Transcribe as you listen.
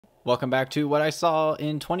Welcome back to What I Saw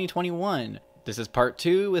in 2021. This is part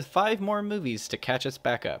 2 with 5 more movies to catch us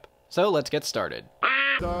back up. So let's get started.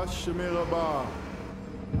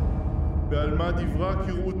 בעלמא דברה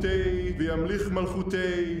כראותי, וימליך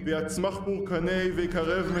מלכותי, ויצמח בורקני,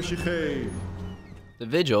 ויקרב משיחי. The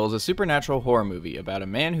Vigil is a supernatural horror movie about a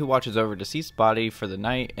man who watches over a deceased body for the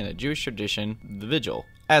night in a Jewish tradition, the Vigil.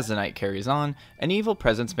 As the night carries on, an evil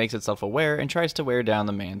presence makes itself aware and tries to wear down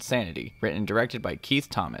the man's sanity. Written and directed by Keith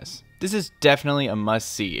Thomas. This is definitely a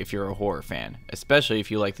must-see if you're a horror fan, especially if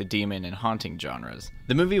you like the demon and haunting genres.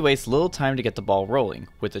 The movie wastes little time to get the ball rolling.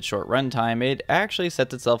 With its short runtime, it actually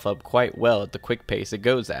sets itself up quite well at the quick pace it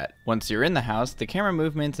goes at. Once you're in the house, the camera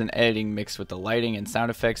movements and editing mixed with the lighting and sound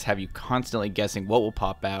effects have you constantly guessing what will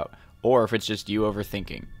pop out, or if it's just you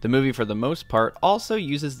overthinking. The movie, for the most part, also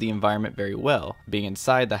uses the environment very well. Being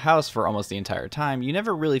inside the house for almost the entire time, you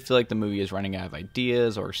never really feel like the movie is running out of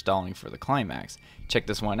ideas or stalling for the climax. Check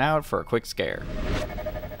this one out for a quick scare.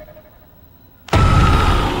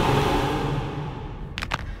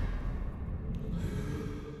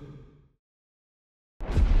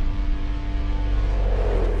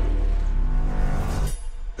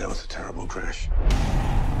 That was a terrible crash.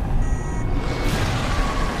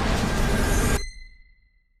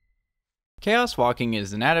 Chaos Walking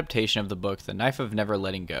is an adaptation of the book The Knife of Never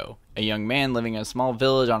Letting Go. A young man living in a small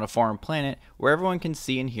village on a foreign planet where everyone can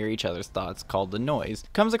see and hear each other's thoughts, called the Noise,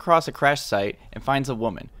 comes across a crash site and finds a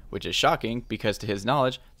woman, which is shocking because to his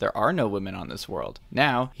knowledge, there are no women on this world.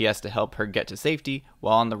 Now, he has to help her get to safety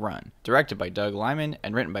while on the run. Directed by Doug Liman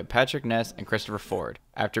and written by Patrick Ness and Christopher Ford,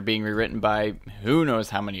 after being rewritten by who knows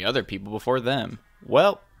how many other people before them.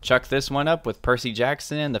 Well, chuck this one up with Percy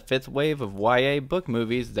Jackson and the fifth wave of YA book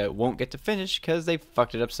movies that won't get to finish because they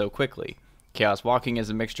fucked it up so quickly. Chaos Walking is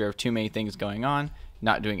a mixture of too many things going on,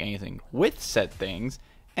 not doing anything with said things,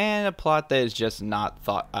 and a plot that is just not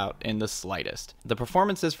thought out in the slightest. The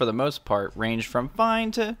performances for the most part range from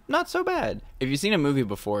fine to not so bad. If you've seen a movie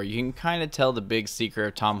before, you can kind of tell the big secret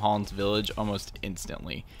of Tom Holland's village almost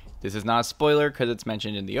instantly. This is not a spoiler because it's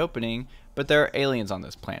mentioned in the opening, but there are aliens on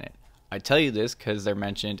this planet. I tell you this because they're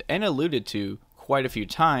mentioned and alluded to quite a few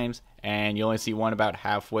times, and you only see one about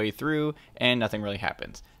halfway through, and nothing really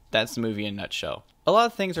happens. That's the movie in a nutshell. A lot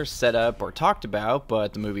of things are set up or talked about,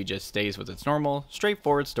 but the movie just stays with its normal,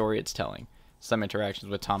 straightforward story it's telling. Some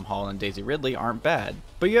interactions with Tom Holland and Daisy Ridley aren't bad,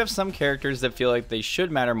 but you have some characters that feel like they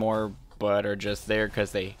should matter more, but are just there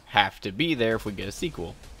because they have to be there if we get a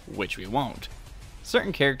sequel, which we won't.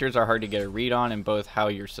 Certain characters are hard to get a read on in both how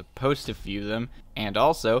you're supposed to view them, and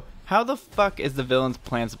also, how the fuck is the villain's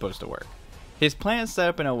plan supposed to work? His plan is set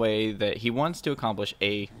up in a way that he wants to accomplish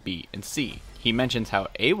A, B, and C. He mentions how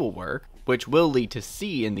A will work, which will lead to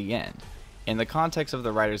C in the end. In the context of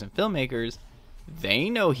the writers and filmmakers, they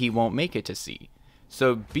know he won't make it to C.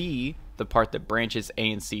 So B, the part that branches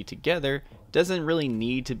A and C together, doesn't really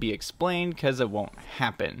need to be explained because it won't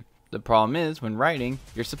happen. The problem is, when writing,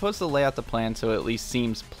 you're supposed to lay out the plan so it at least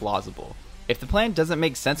seems plausible. If the plan doesn't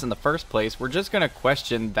make sense in the first place, we're just going to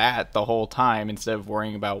question that the whole time instead of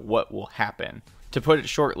worrying about what will happen. To put it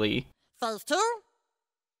shortly, Phase 2,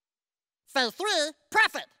 Phase 3,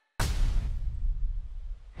 profit!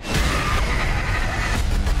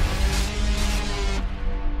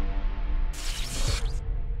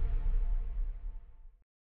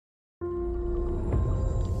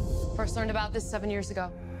 First learned about this 7 years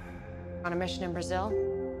ago. On a mission in Brazil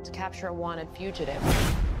to capture a wanted fugitive.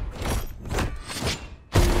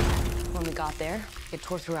 When we got there, it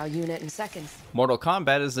tore through our unit in seconds. Mortal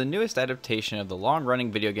Kombat is the newest adaptation of the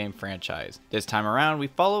long-running video game franchise. This time around, we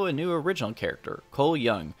follow a new original character, Cole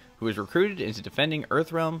Young, who is recruited into defending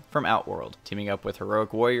Earthrealm from Outworld, teaming up with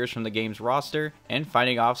heroic warriors from the game's roster and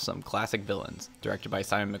fighting off some classic villains. Directed by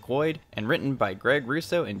Simon McQuoid and written by Greg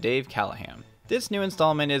Russo and Dave Callahan. This new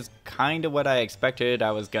installment is kinda what I expected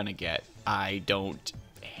I was gonna get. I don't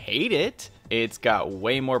hate it. It's got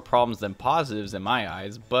way more problems than positives in my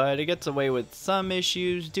eyes, but it gets away with some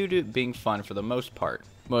issues due to it being fun for the most part.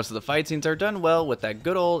 Most of the fight scenes are done well with that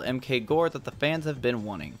good old MK gore that the fans have been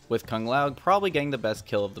wanting, with Kung Lao probably getting the best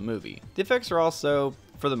kill of the movie. The effects are also,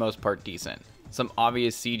 for the most part, decent. Some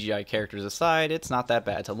obvious CGI characters aside, it's not that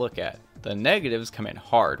bad to look at. The negatives come in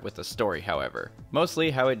hard with the story, however.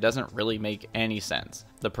 Mostly how it doesn't really make any sense.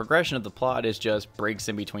 The progression of the plot is just breaks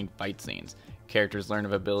in between fight scenes. Characters learn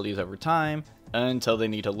of abilities over time, until they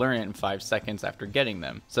need to learn it in 5 seconds after getting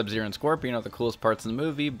them. Sub-Zero and Scorpion are the coolest parts in the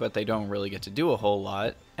movie, but they don't really get to do a whole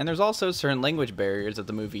lot. And there's also certain language barriers that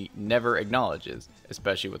the movie never acknowledges,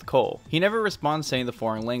 especially with Cole. He never responds to any of the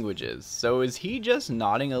foreign languages, so is he just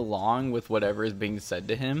nodding along with whatever is being said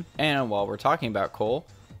to him? And while we're talking about Cole,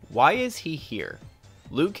 why is he here?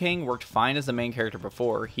 Liu Kang worked fine as the main character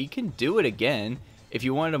before, he can do it again. If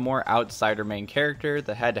you wanted a more outsider main character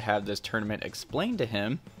that had to have this tournament explained to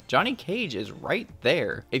him, Johnny Cage is right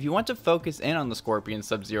there. If you want to focus in on the Scorpion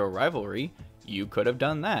Sub-Zero rivalry, you could have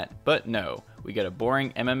done that, but no. We get a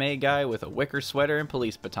boring MMA guy with a wicker sweater and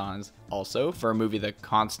police batons. Also, for a movie that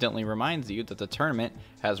constantly reminds you that the tournament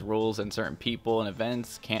has rules and certain people and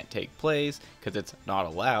events can't take place because it's not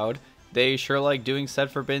allowed, they sure like doing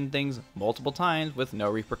said forbidden things multiple times with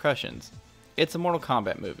no repercussions. It's a Mortal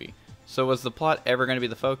Kombat movie, so was the plot ever going to be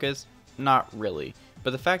the focus? Not really.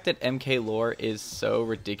 But the fact that MK lore is so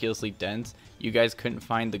ridiculously dense, you guys couldn't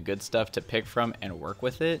find the good stuff to pick from and work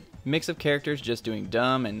with it. Mix of characters just doing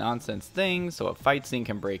dumb and nonsense things so a fight scene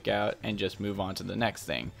can break out and just move on to the next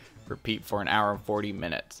thing. Repeat for an hour and 40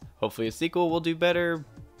 minutes. Hopefully a sequel will do better,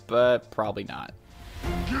 but probably not.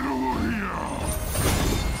 Get over here!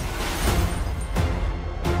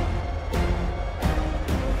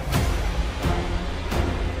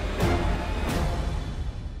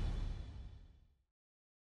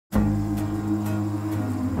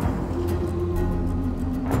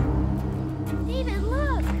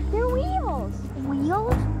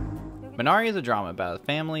 Minari is a drama about a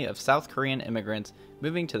family of South Korean immigrants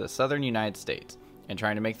moving to the southern United States and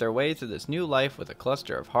trying to make their way through this new life with a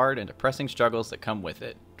cluster of hard and depressing struggles that come with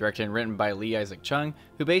it. Directed and written by Lee Isaac Chung,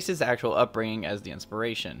 who based his actual upbringing as the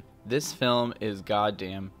inspiration. This film is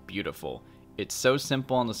goddamn beautiful. It's so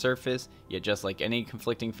simple on the surface, yet just like any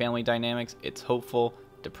conflicting family dynamics, it's hopeful,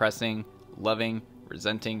 depressing, loving,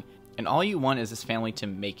 resenting, and all you want is this family to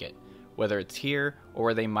make it, whether it's here or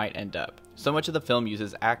where they might end up. So much of the film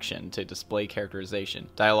uses action to display characterization.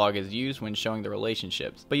 Dialogue is used when showing the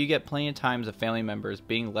relationships, but you get plenty of times of family members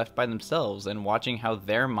being left by themselves and watching how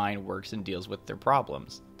their mind works and deals with their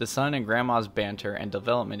problems. The son and grandma's banter and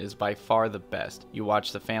development is by far the best. You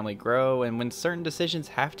watch the family grow, and when certain decisions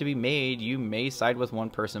have to be made, you may side with one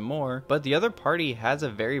person more, but the other party has a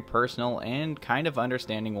very personal and kind of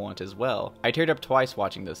understanding want as well. I teared up twice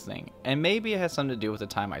watching this thing, and maybe it has something to do with the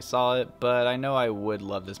time I saw it, but I know I would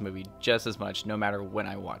love this movie just as much no matter when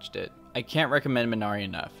I watched it. I can't recommend Minari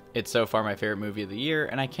enough. It's so far my favorite movie of the year,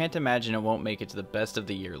 and I can't imagine it won't make it to the best of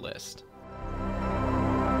the year list.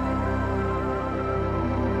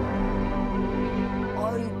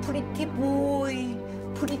 Pretty boy,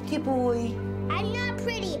 pretty boy. I'm not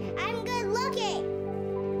pretty, I'm good looking.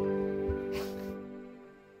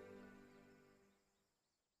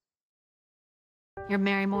 You're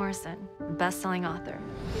Mary Morrison, best-selling author.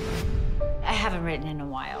 I haven't written in a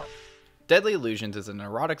while. Deadly Illusions is an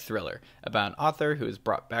erotic thriller about an author who is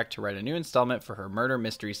brought back to write a new installment for her murder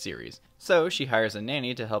mystery series. So she hires a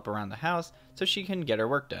nanny to help around the house so she can get her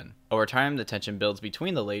work done. Over time, the tension builds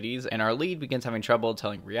between the ladies, and our lead begins having trouble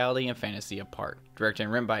telling reality and fantasy apart. Directed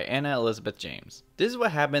and written by Anna Elizabeth James. This is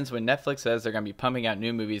what happens when Netflix says they're going to be pumping out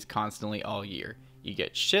new movies constantly all year. You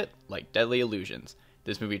get shit like Deadly Illusions.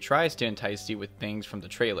 This movie tries to entice you with things from the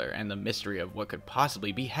trailer and the mystery of what could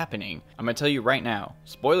possibly be happening. I'm gonna tell you right now,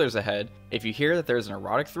 spoilers ahead, if you hear that there's an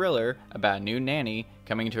erotic thriller about a new nanny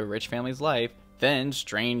coming into a rich family's life, then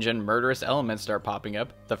strange and murderous elements start popping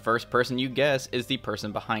up, the first person you guess is the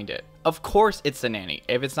person behind it. Of course it's the nanny.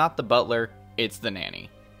 If it's not the butler, it's the nanny.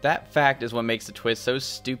 That fact is what makes the twist so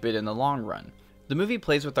stupid in the long run. The movie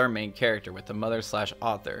plays with our main character, with the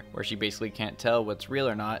mother/author, where she basically can't tell what's real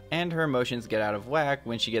or not, and her emotions get out of whack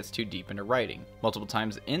when she gets too deep into writing. Multiple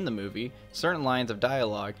times in the movie, certain lines of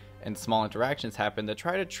dialogue and small interactions happen that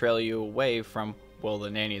try to trail you away from, well,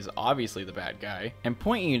 the nanny is obviously the bad guy, and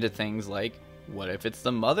point you to things like, what if it's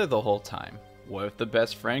the mother the whole time? What if the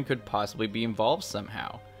best friend could possibly be involved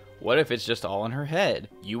somehow? What if it's just all in her head?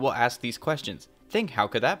 You will ask these questions. Think, how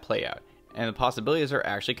could that play out? And the possibilities are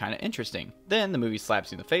actually kind of interesting. Then the movie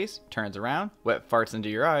slaps you in the face, turns around, wet farts into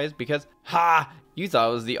your eyes because, ha! You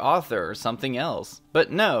thought it was the author or something else. But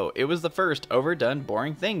no, it was the first overdone,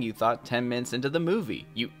 boring thing you thought 10 minutes into the movie,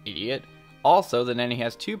 you idiot. Also, the nanny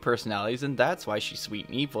has two personalities, and that's why she's sweet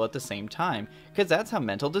and evil at the same time, because that's how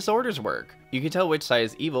mental disorders work. You can tell which side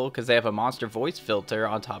is evil because they have a monster voice filter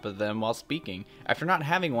on top of them while speaking, after not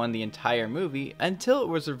having one the entire movie until it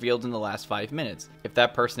was revealed in the last 5 minutes. If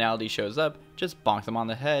that personality shows up, just bonk them on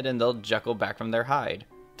the head and they'll juckle back from their hide.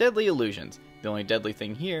 Deadly Illusions. The only deadly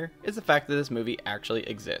thing here is the fact that this movie actually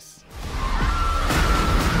exists.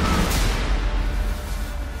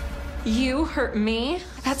 You hurt me?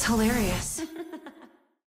 That's hilarious.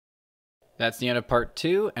 That's the end of part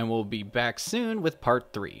 2, and we'll be back soon with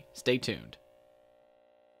part 3. Stay tuned.